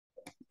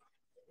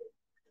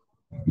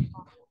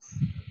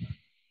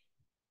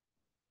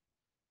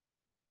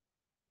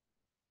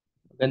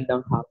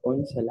Gandang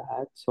hapon sa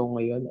lahat. So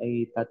ngayon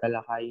ay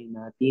tatalakayin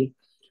natin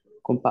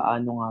kung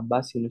paano nga ba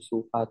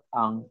sinusukat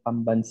ang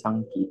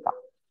pambansang kita.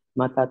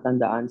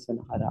 Matatandaan sa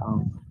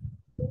nakaraang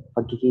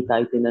pagkikita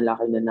ay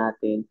tinalakay na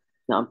natin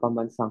na ang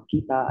pambansang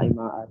kita ay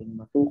maaaring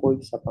matukoy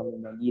sa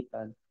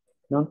pamamagitan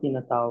ng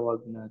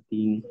tinatawag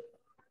nating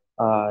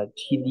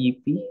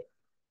GDP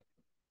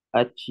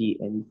at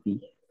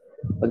GNP.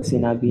 Pag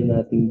sinabi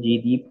nating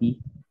GDP,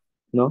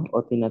 no,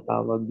 o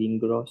tinatawag ding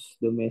Gross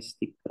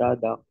Domestic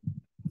Product,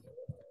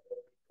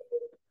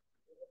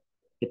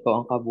 ito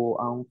ang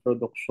kabuuang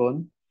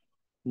produksyon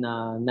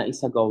na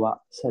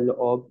naisagawa sa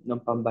loob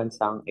ng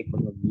pambansang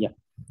ekonomiya.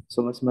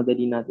 So mas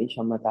madali natin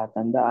siya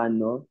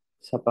matatandaan, no,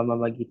 sa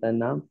pamamagitan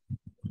ng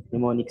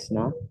mnemonics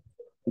na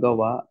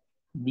gawa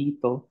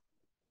dito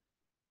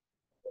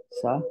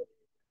sa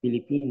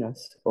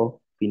Pilipinas o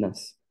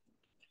Pinas.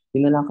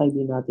 Tinalakay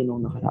din natin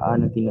nung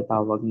nakaraan ang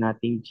tinatawag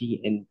nating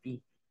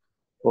GNP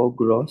o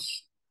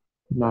Gross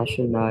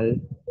National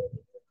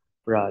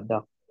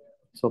Product.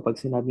 So pag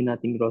sinabi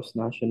natin Gross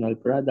National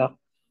Product,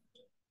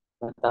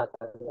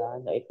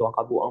 natatandaan na ito ang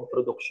kabuuang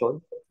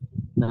produksyon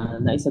na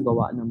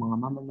naisagawa ng mga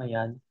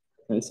mamamayan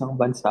ng isang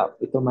bansa,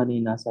 ito man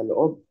ay nasa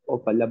loob o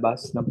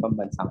palabas ng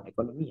pambansang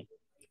ekonomiya.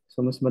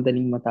 So mas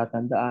madaling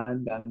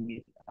matatandaan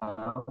gamit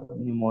ang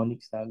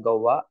mnemonics na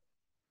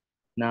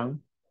ng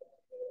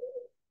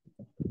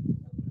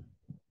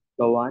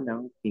gawa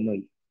ng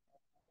Pinoy.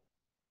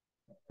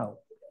 Now,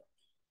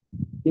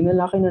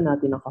 tinalaki na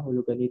natin ang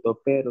kahulugan nito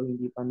pero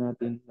hindi pa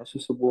natin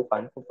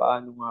nasusubukan kung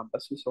paano nga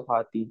ba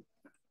susukatin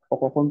o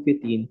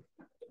kukumpitin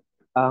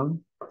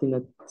ang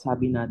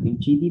sinasabi nating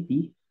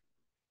GDP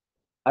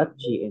at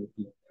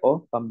GNP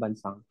o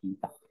pambansang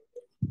kita.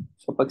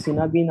 So pag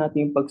sinabi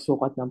natin yung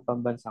pagsukat ng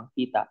pambansang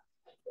kita,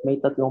 may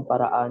tatlong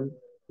paraan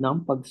ng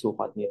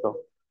pagsukat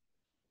nito.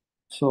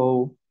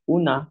 So,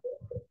 una,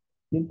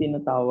 yung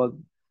tinatawag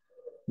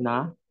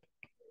na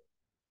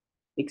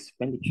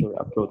expenditure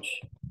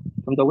approach.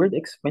 From the word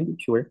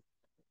expenditure,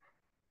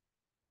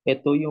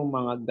 ito yung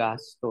mga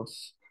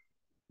gastos,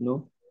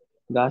 no?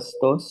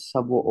 Gastos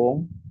sa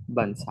buong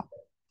bansa.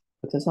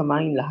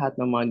 Pagsasamahin lahat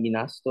ng mga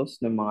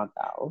ginastos ng mga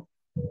tao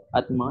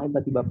at mga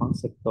iba't iba pang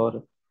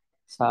sektor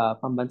sa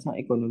pambansang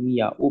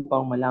ekonomiya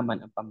upang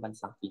malaman ang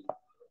pambansang kita.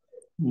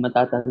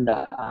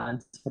 Matatandaan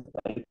sa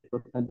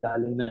paikot na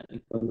daloy ng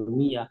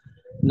ekonomiya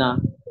na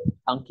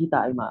ang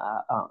kita ay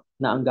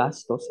na ang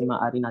gastos ay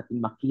maaari natin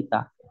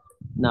makita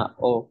na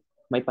o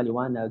may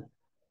paliwanag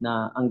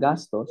na ang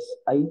gastos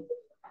ay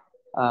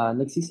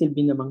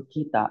nagsisilbi namang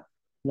kita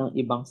ng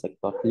ibang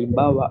sektor.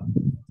 Halimbawa,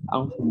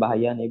 ang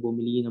sambahayan ay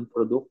bumili ng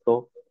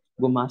produkto,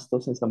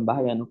 gumastos sa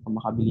sambahayan upang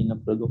makabili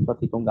ng produkto at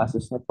itong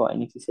gastos na ito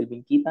ay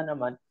nagsisilbing kita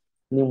naman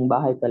ng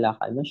bahay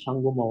kalakal na siyang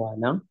gumawa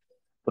ng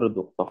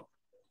produkto.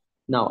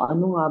 Now,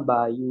 ano nga ba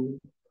yung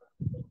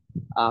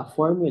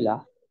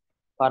formula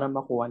para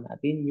makuha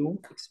natin yung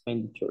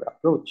expenditure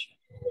approach?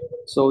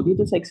 So,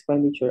 dito sa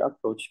expenditure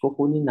approach,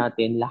 kukunin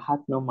natin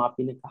lahat ng mga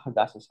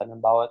pinagkakagastosan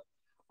ng bawat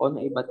o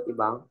na iba't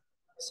ibang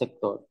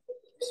sektor.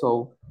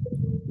 So,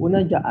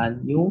 una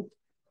dyan, yung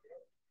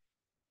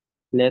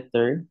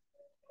letter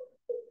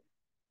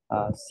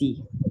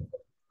C.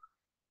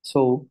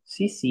 So,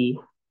 CC,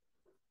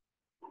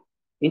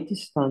 it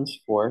stands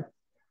for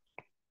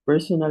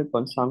personal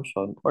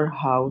consumption or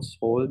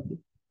household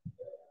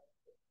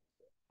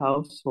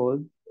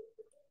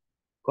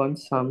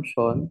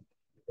consumption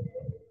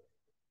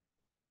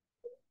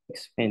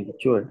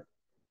expenditure.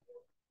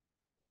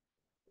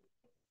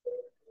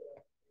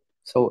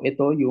 So,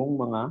 ito yung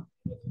mga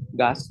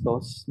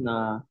gastos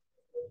na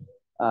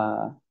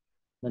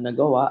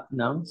nagawa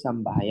ng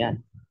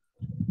sambahayan.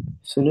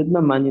 Sunod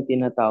naman yung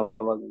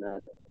tinatawag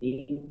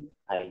natin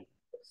ay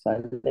sa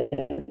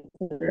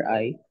letter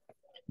I,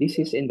 this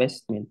is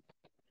investment,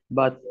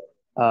 but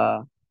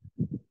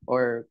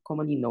or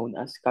commonly known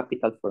as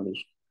capital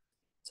formation.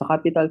 Sa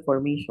capital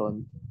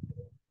formation,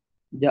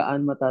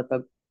 diyan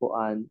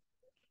matatagpuan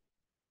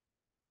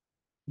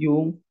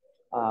yung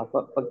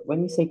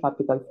when we say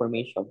capital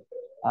formation,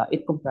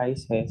 it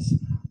comprises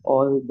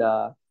all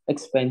the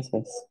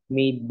expenses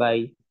made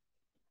by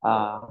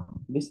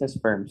business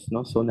firms,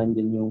 no? So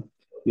nandiyan yung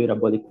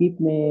durable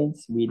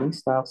equipments, building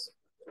stocks,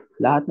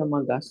 lahat ng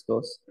mga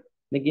gastos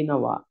na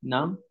ginawa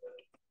ng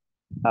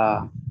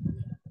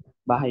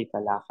bahay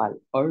kalakal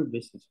or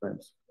business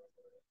firms.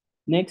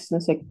 Next na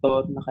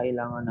sektor na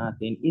kailangan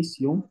natin is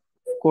yung,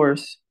 of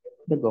course,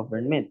 the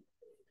government.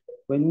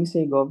 When we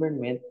say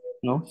government,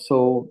 no,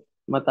 so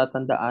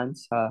matatandaan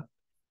sa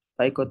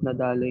paikot na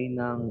daloy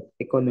ng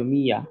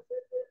ekonomiya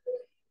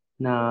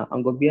na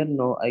ang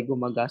gobyerno ay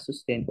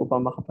gumagastos din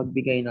upang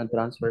makapagbigay ng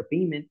transfer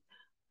payment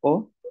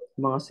o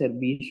mga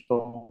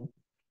serbisyong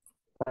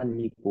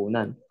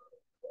panlipunan.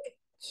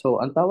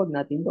 So, ang tawag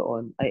natin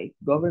doon ay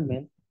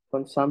government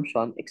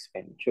consumption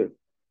expenditure.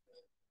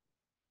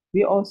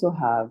 We also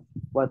have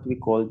what we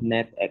call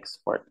net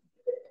export.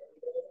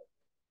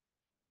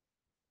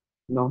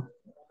 No?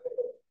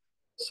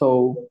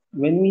 So,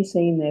 when we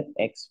say net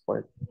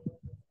export,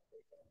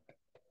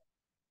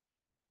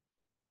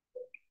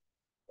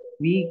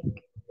 we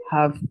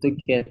have to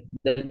get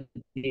the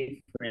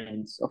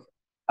difference of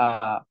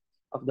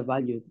the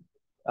value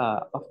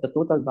of the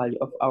total value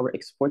of our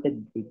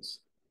exported goods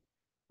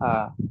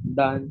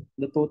than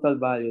the total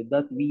value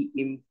that we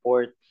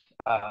import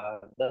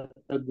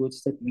the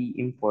goods that we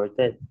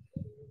imported.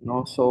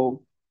 No,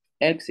 so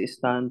X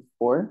stands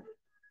for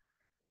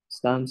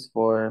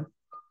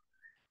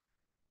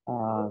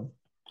uh,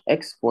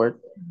 export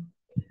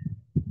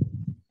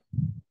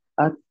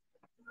at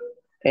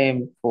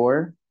M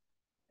for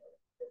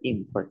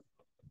import.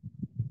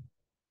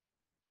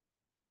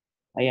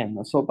 Ayan,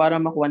 no? So para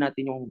makuha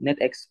natin yung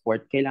net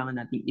export, kailangan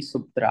natin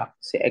i-subtract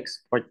si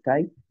export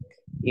kay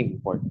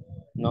import.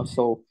 No?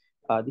 So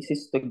this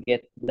is to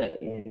get the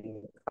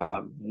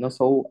income. No?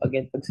 So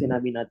again, pag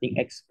sinabi nating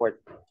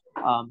export,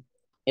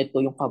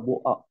 ito yung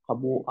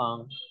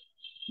kabuang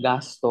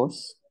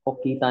gastos o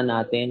kita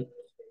natin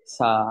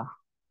sa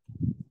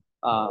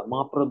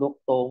mga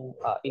produktong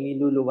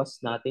iniluluwas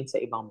natin sa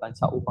ibang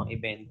bansa upang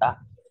ibenta.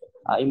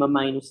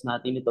 Ima-minus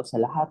natin ito sa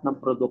lahat ng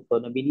produkto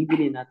na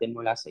binibili natin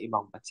mula sa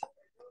ibang bansa.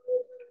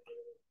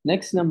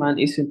 Next naman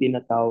is yung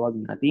tinatawag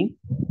nating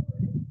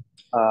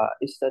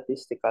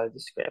statistical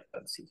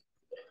discrepancy.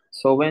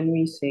 So when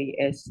we say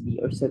SD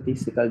or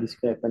statistical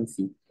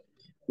discrepancy,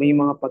 may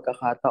mga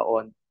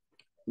pagkakataon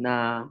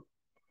na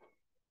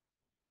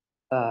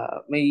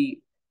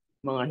may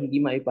mga hindi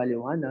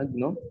maipaliwanag,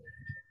 no,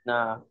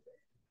 na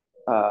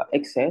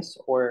excess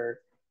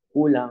or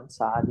kulang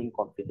sa ating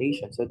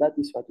computation. So that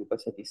is what we call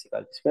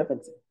statistical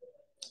discrepancy.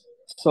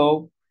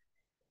 So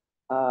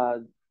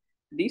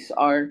these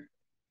are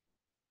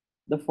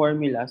the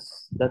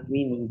formulas that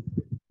we need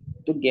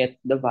to get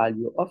the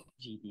value of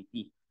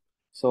GDP.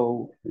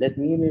 So let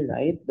me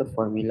rewrite the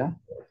formula.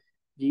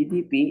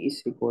 GDP is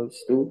equals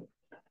to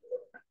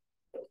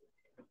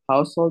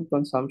household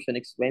consumption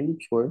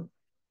expenditure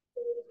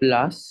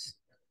plus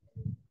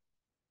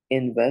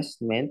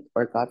investment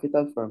or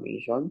capital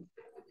formation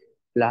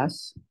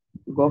plus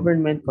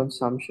government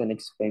consumption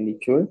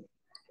expenditure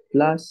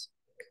plus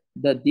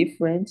the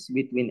difference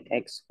between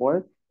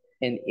export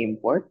and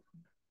import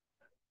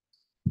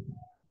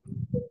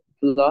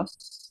plus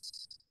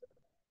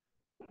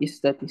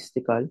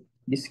statistical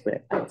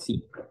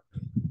discrepancy.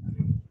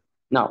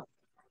 Now,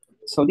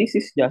 so this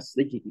is just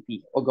the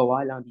GDP o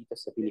gawa lang dito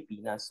sa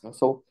Pilipinas. No?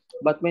 So,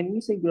 but when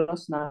we say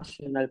gross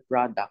national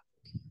product,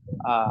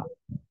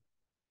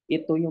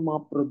 ito yung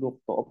mga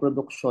produkto o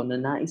produksyon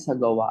na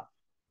naisagawa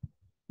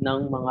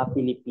ng mga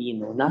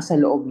Pilipino, nasa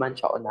loob man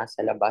siya o nasa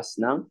labas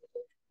ng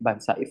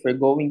bansa. If we're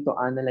going to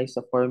analyze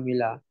the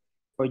formula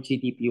for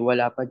GDP,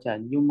 wala pa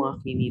dyan yung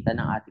mga kinita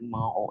ng ating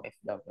mga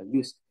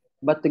OFWs.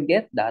 But to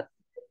get that,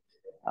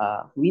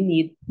 we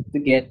need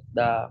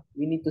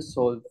to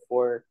solve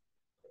for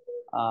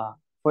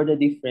the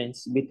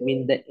difference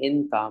between the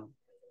income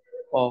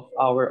of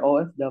our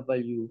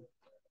OFW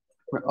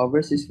or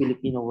overseas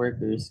Filipino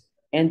workers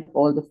and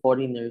all the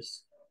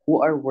foreigners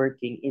who are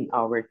working in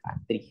our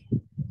country.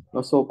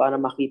 No, so para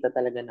makita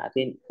talaga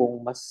natin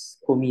kung mas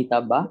kumita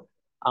ba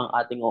ang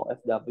ating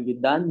OFW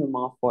than yung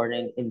mga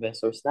foreign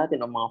investors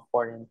natin o mga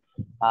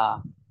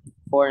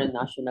foreign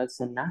nationals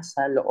na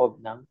nasa loob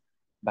ng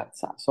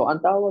bansa. So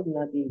ang tawag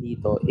natin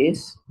dito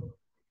is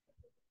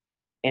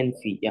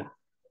NFIA.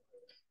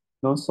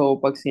 No, so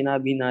pag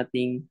sinabi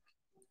nating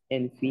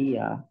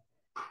NFIA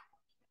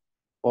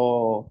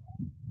o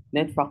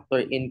net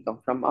factor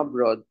income from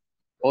abroad,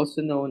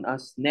 also known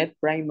as net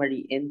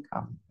primary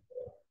income,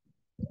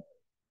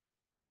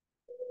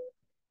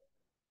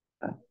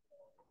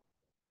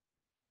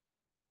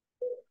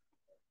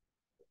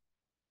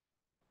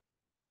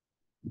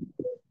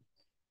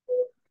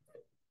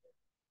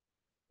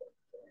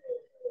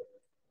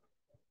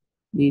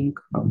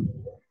 income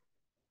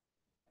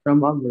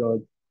from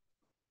abroad,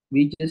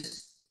 we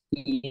just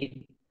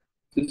need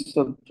to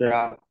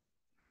subtract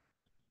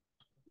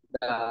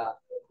the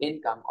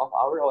income of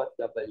our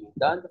OFW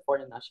than the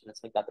foreign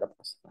nationals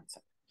nagtatrabaho sa bansa.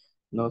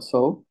 No,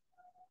 so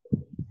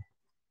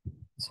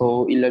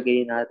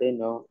ilagay natin,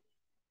 no,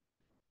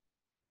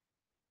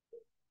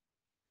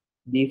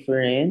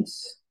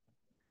 difference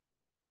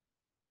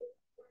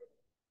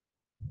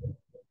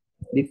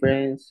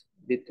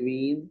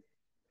between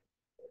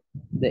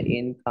the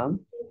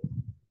income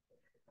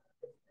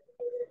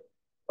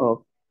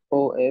of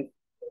OFWs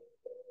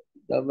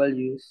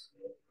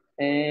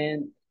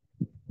and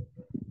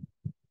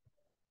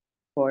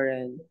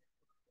foreign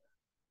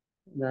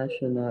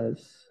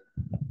nationals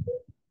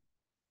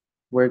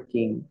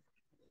working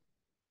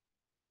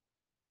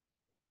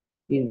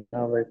in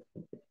our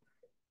country.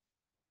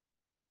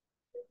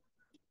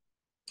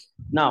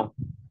 Now,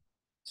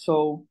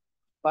 so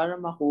para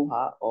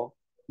makuha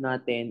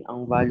natin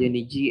ang value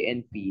ni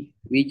GNP,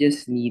 we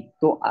just need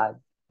to add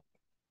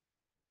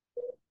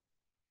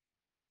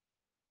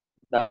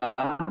the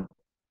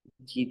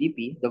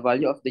GDP, the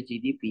value of the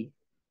GDP,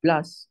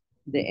 plus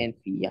the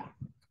NFIA.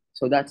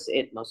 So that's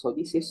it. No? So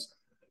this is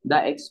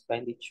the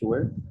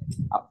expenditure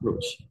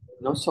approach.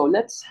 No? So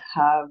let's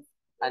have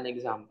an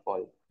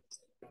example.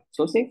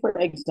 So say for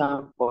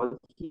example,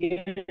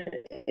 here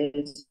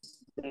is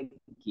the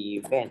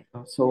given.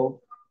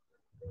 So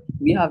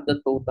we have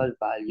the total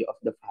value of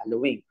the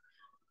following.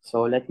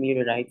 So let me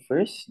rewrite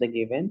first the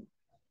given.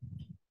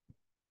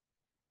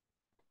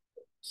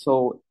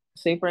 So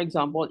say for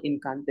example, in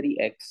country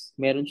X,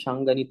 meron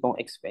siyang ganitong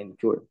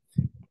expenditure.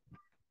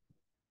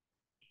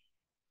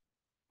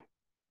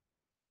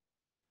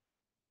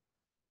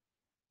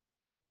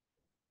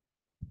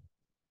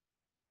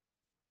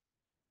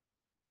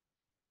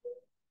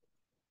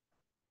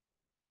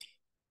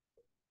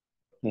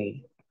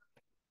 Okay.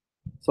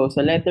 So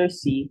sa letter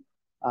C,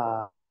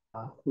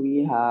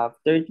 we have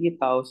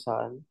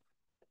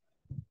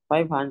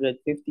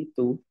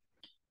 30,552.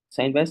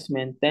 Sa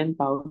investment,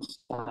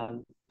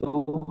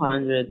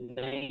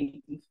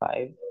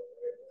 10,295.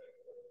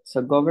 Sa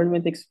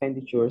government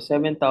expenditure,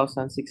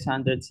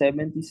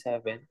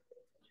 7,677.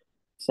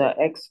 Sa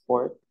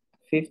export,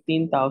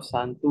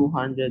 15,295.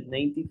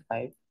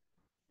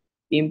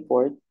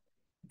 Import,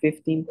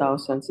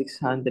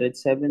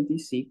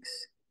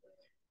 15,676.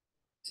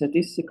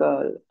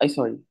 Statistical, ay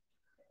sorry,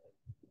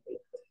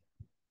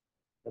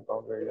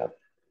 nag-overlap.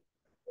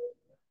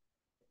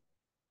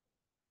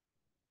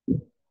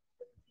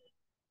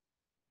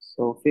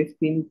 So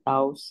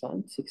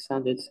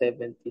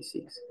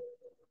 15,676.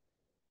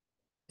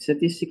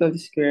 Statistical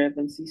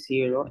discrepancy,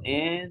 0.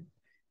 And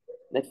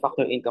net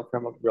factor income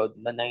from abroad,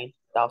 na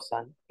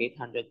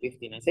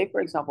 9,859. Say,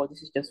 for example,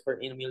 this is just for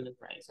in million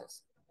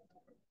prices.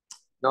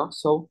 No?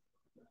 So,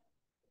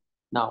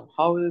 now,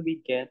 how will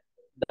we get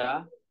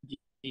the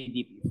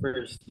GDP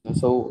first?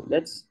 So,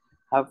 let's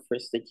have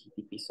first the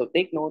GDP. So,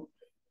 take note,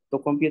 to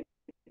compute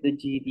the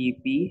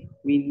GDP,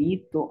 we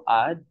need to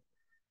add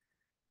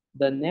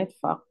the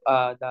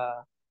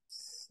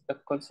the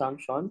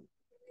consumption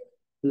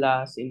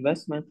plus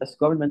investment plus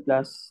government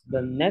plus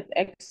the net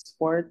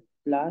export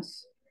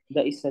plus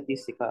the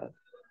statistical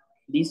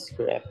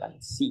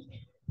discrepancy.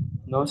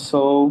 No,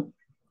 so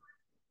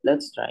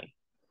let's try.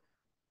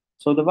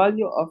 So the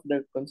value of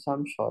the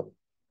consumption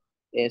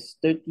is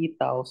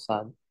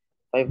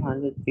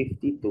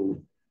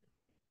 30,552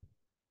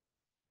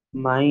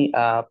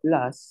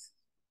 plus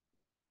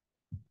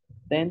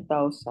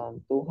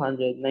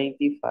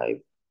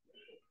 10,295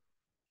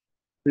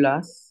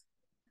 plus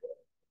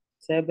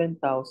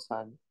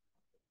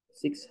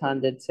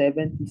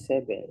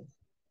 7,677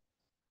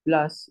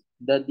 plus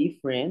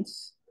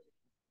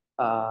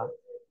uh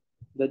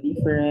the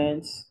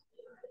difference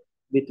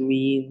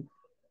between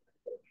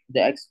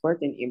the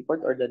export and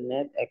import or the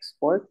net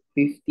export,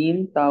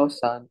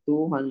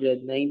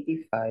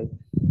 15,295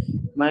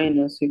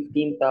 minus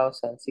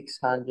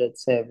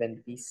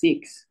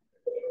 15,676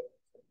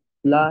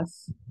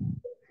 plus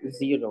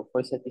 0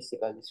 for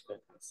statistical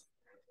discrepancy.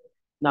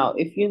 Now,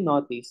 if you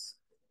notice,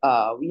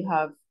 we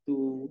have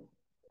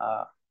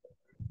uh,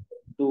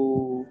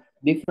 to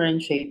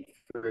differentiate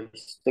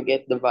first to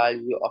get the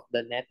value of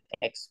the net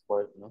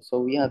export. No?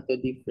 So we have to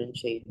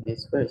differentiate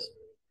this first.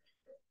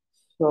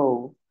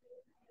 So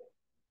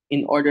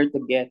in order to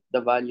get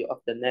the value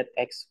of the net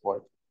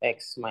export,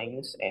 x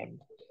minus m,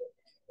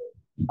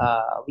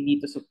 we need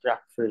to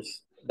subtract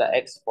first the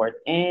export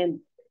and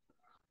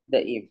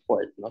the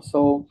import. No?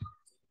 So,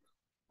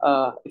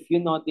 if you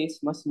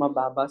notice, mas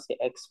mababa si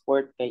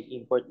export kay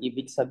import.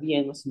 Ibig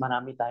sabihin, mas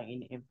marami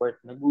tayong in-import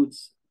na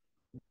goods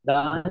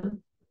than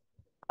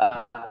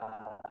uh,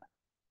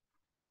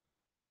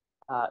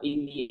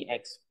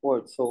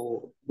 ini-export.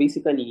 So,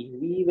 basically,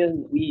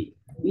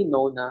 we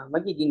know na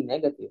magiging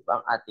negative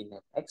ang ating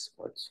net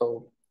export.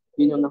 So,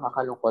 yun yung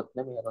nakakalungkot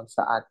na meron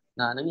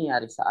na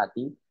nangyayari sa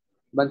ating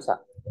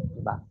bansa.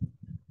 Diba?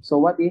 So,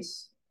 what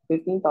is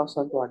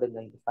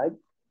 15,295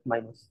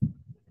 minus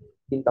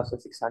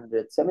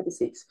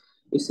 15,676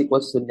 is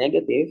equals to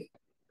negative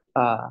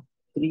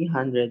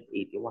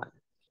 381.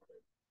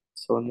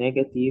 So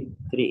negative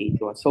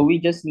 381. So we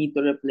just need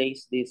to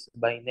replace this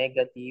by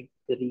negative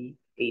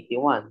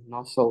 381.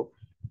 No? So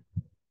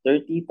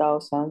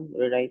 30,000,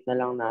 rewrite na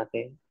lang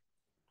natin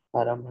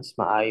para mas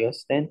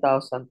maayos.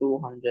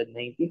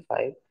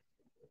 10,295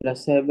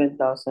 plus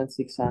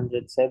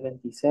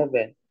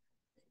 7,677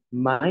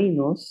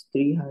 minus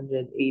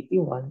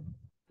 381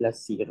 plus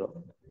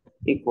 0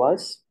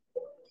 equals.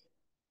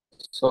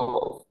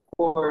 So, of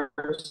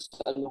course,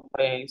 ano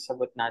kaya yung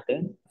sagot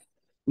natin?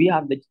 We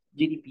have the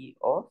GDP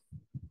of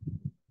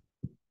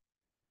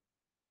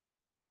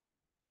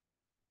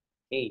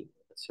A.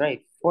 That's right,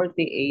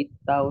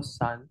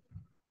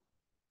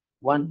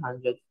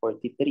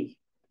 48,143.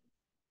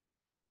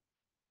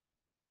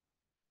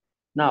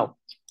 Now,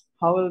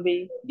 how will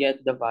we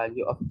get the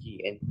value of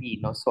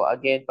GNP? No? So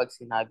again, pag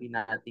sinabi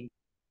natin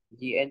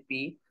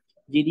GNP,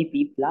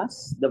 GDP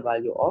plus the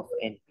value of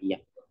NP.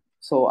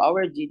 So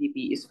our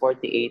GDP is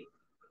 143.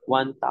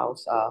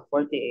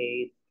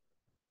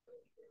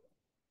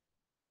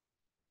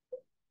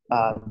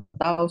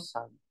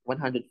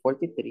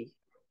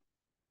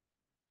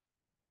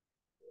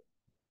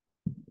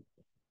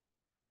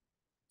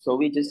 So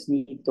we just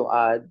need to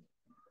add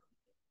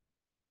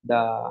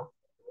the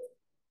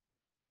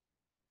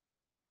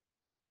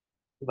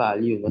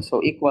value. No? So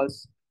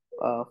equals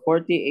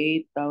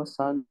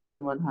 48,143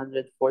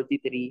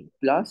 9,143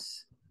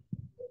 plus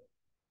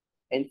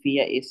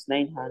NFIA is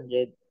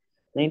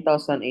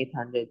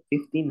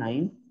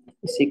 9,859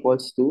 is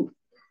equals to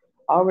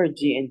our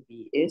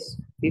GNP is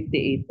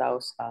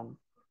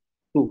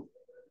 58,002.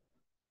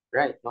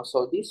 Right. No?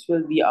 So this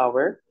will be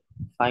our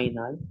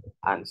final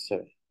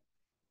answer.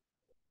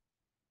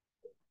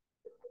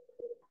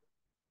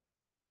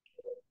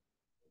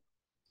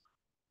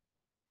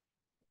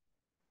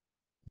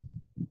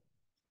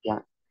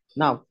 Yeah.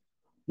 Now,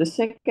 the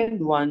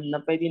second one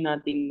na pwede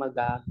nating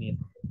magamit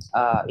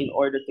in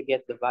order to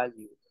get the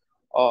value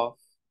of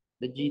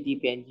the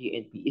GDP and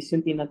GNP is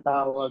yung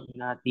tinatawag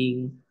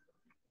nating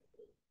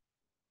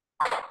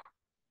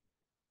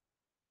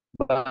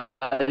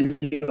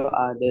value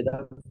added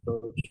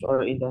approach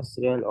or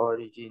industrial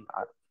origin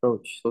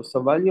approach. So sa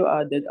value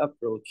added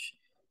approach,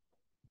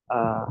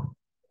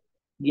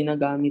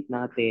 ginagamit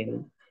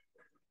natin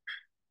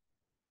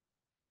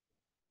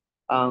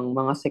ang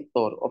mga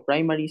sektor o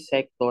primary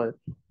sector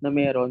na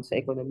meron sa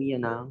ekonomiya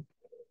ng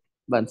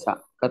bansa.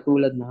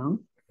 Katulad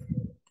ng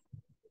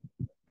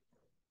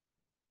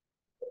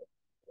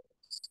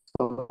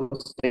sa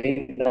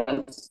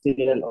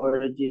industrial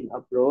origin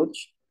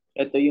approach,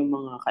 ito yung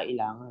mga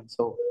kailangan.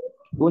 So,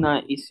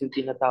 una is yung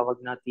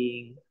tinatawag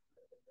nating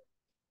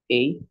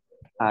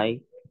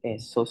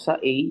AIS. So,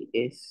 sa A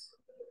is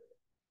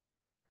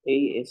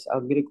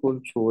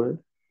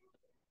agriculture,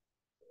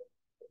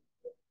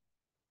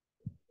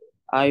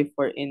 I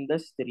for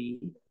industry,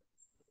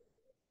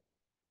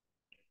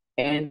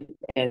 and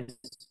S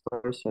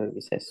for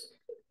services.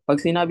 Pag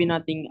sinabi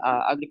nating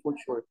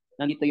agriculture,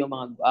 nandito yung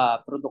mga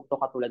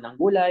produkto katulad ng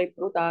gulay,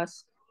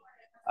 prutas,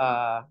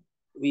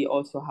 we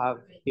also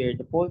have here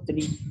the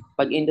poultry.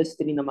 Pag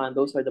industry naman,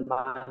 those are the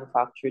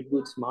manufactured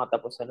goods, mga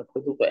tapos na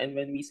produkto. And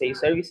when we say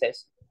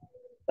services,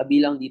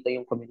 kabilang dito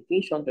yung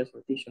communication,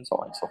 transportation, so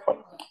on and so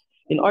forth.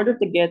 In order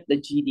to get the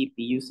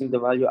GDP using the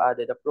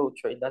value-added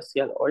approach or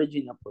industrial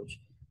origin approach,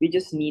 we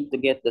just need to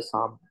get the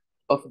sum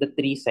of the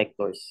three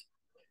sectors.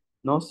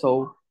 No,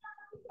 so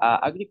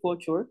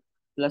agriculture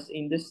plus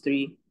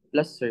industry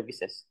plus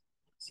services.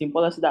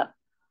 Simple as that.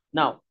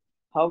 Now,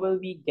 how will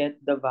we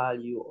get the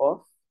value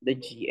of the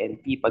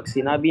GNP? Pag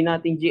sinabi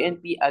natin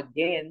GNP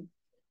again,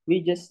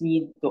 we just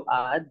need to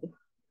add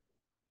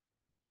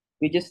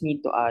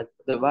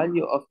the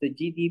value of the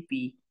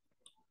GDP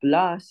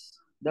plus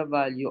the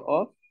value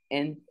of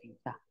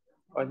NFIA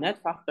or net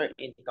factor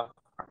income.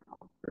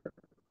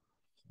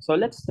 So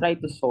let's try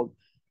to solve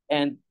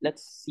and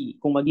let's see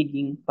kung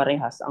magiging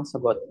parehas ang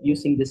sagot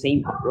using the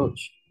same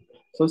approach.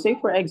 So say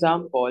for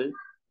example,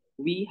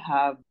 we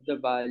have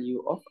the value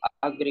of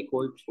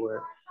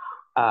agriculture,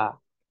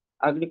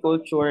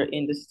 agriculture,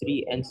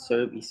 industry, and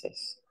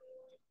services.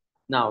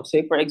 Now,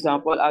 say for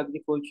example,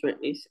 agriculture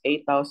is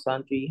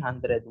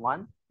 8,301,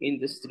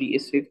 industry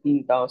is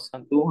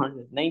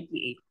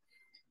 15,298,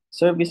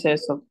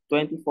 services of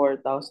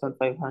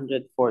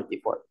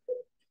 24,544.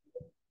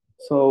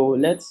 So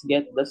let's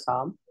get the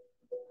sum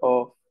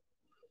of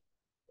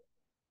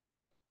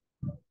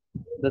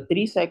the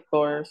three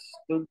sectors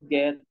to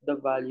get the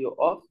value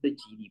of the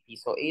GDP.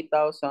 So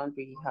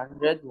 8,301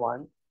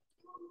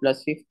 plus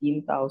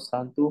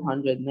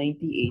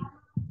 15,298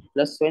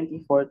 plus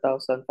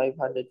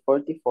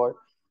 24,544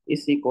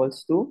 is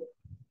equals to,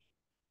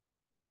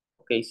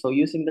 okay, so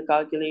using the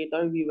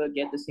calculator, we will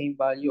get the same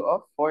value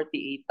of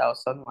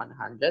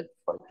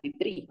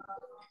 48,143.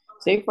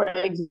 Say for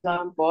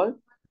example,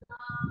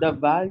 the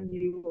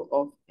value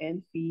of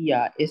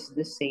NFIA is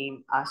the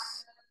same as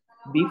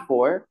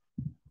before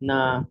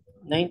na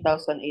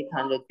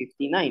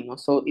 9,859. No?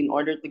 So in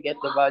order to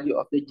get the value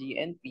of the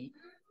GNP,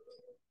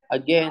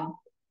 again,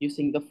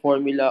 using the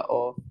formula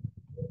of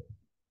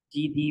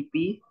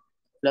GDP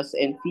plus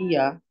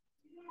NFIA,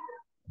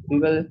 we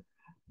will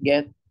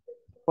get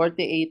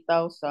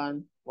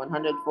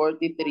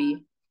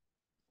 48,143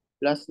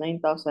 plus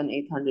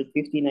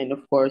 9,859.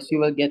 Of course, you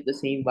will get the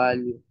same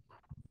value,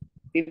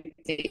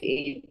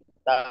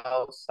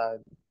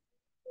 58,000,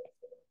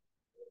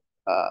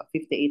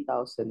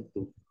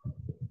 58,002.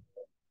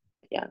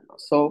 Yeah.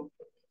 So,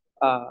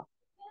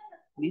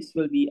 this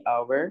will be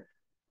our,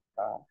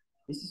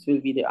 this will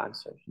be the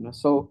answer.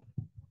 So,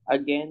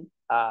 again,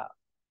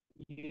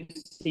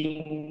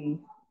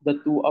 using the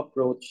two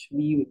approach,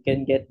 we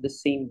can get the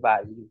same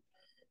value.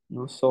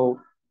 So,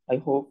 I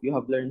hope you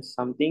have learned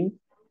something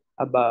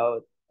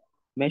about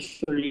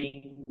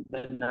measuring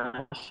the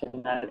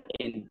national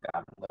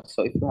income.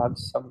 So if you have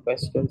some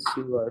questions,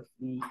 you are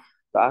free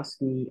to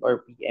ask me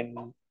or PM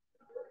me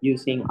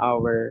using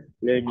our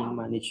learning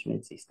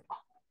management system.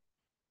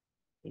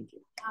 Thank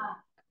you.